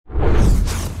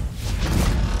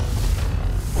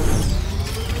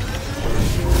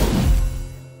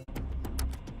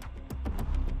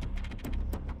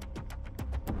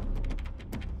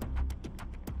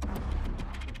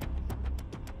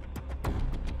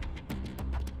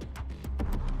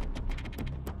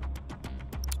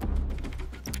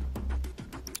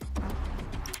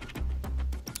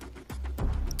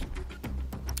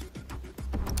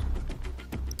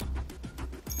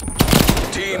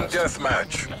Team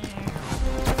Deathmatch.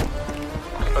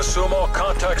 Assume all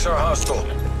contacts are hostile.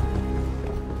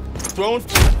 Throwing.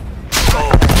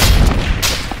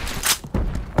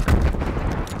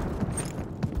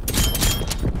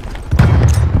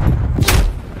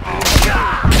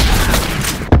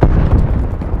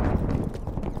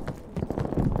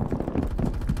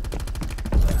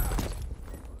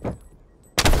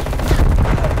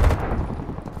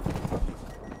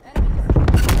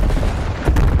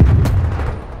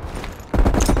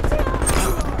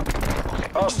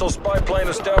 Hostile spy plane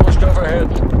established overhead.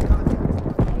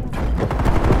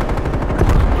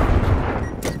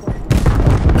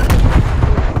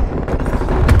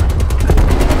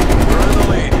 We're in the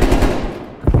lead.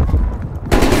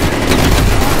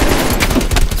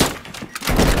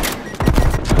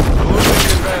 We're losing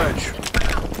the advantage.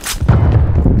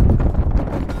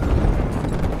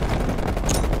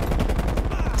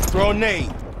 Throw a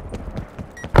nade.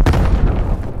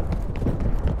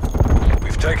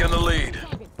 We've taken the lead.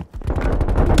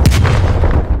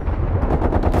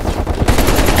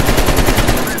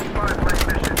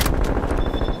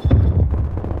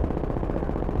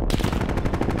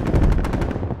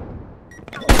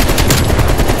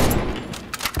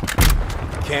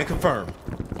 Can't confirm.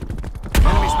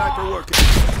 Enemy sniper working.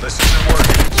 This isn't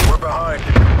working. We're behind.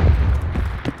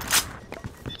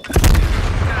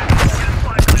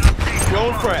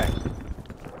 Throwing frag.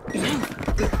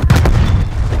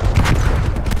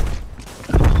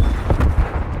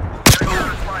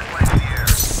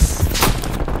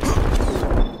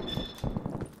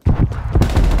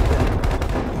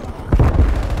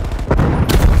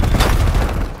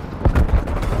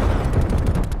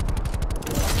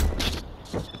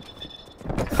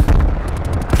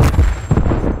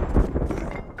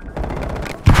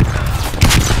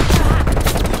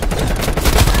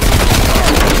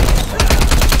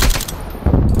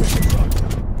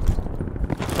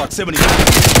 Proximity.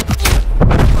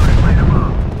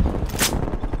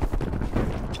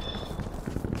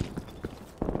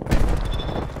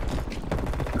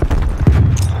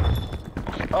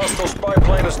 Hostile spy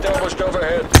plane established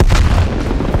overhead.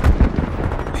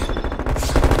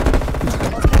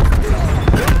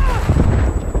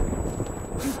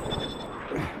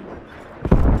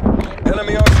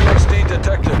 Enemy RCXD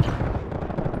detected.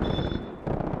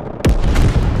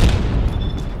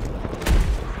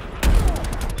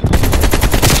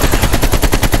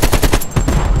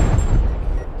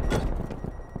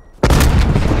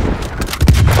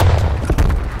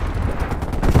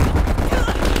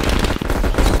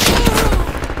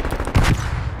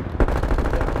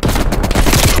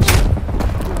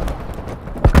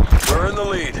 We're in the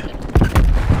lead.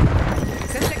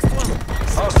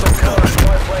 Hostile counter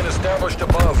spy plane established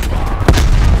above.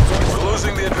 We're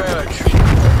losing the advantage.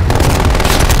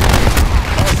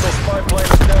 Hostile spy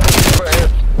plane established overhead.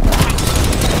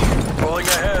 Pulling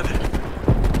ahead.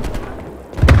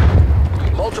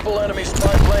 Multiple enemy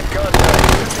spy plane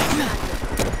contacts.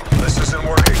 This isn't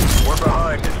working. We're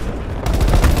behind.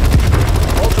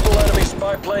 Multiple enemy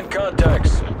spy plane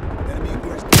contacts.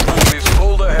 We've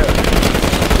pulled ahead.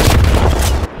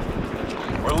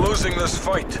 We're losing this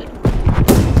fight.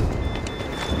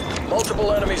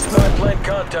 Multiple enemy spy plane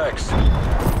contacts.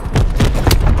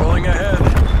 Pulling ahead.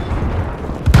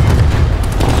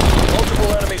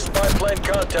 Multiple enemy spy plane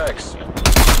contacts.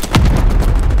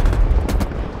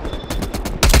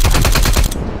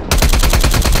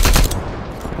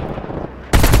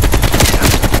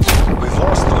 We've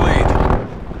lost the lead.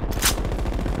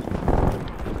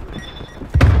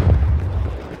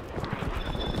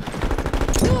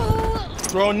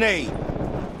 Throw a nade.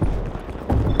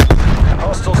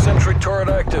 Hostile sentry turret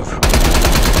active.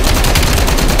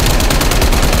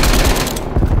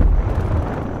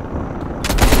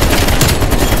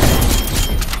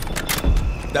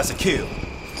 That's a kill.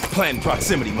 Planned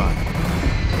proximity mine.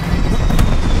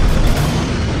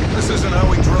 This isn't how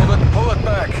we drilled it. Pull it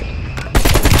back.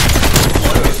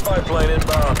 Enemy spy plane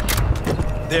inbound.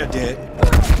 They're dead.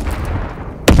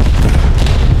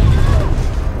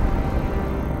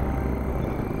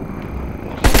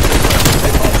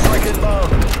 Strike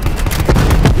inbound.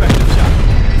 Effective shot.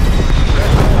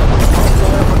 Hostile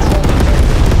air patrol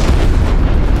detected.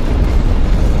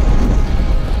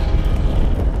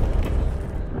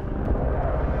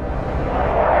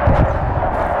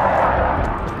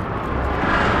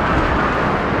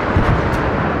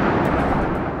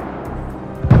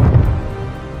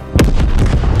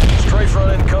 Strafe run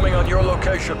incoming on your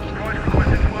location.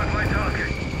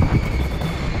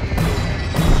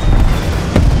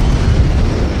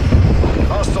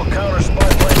 Hostile counter spy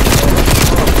plane.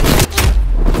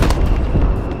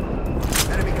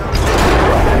 Enemy counter.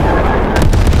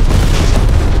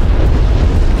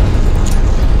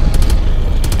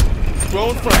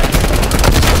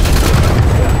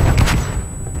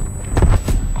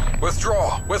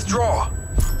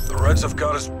 Reds have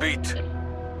got us beat.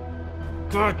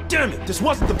 God damn it, this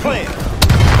wasn't the plan!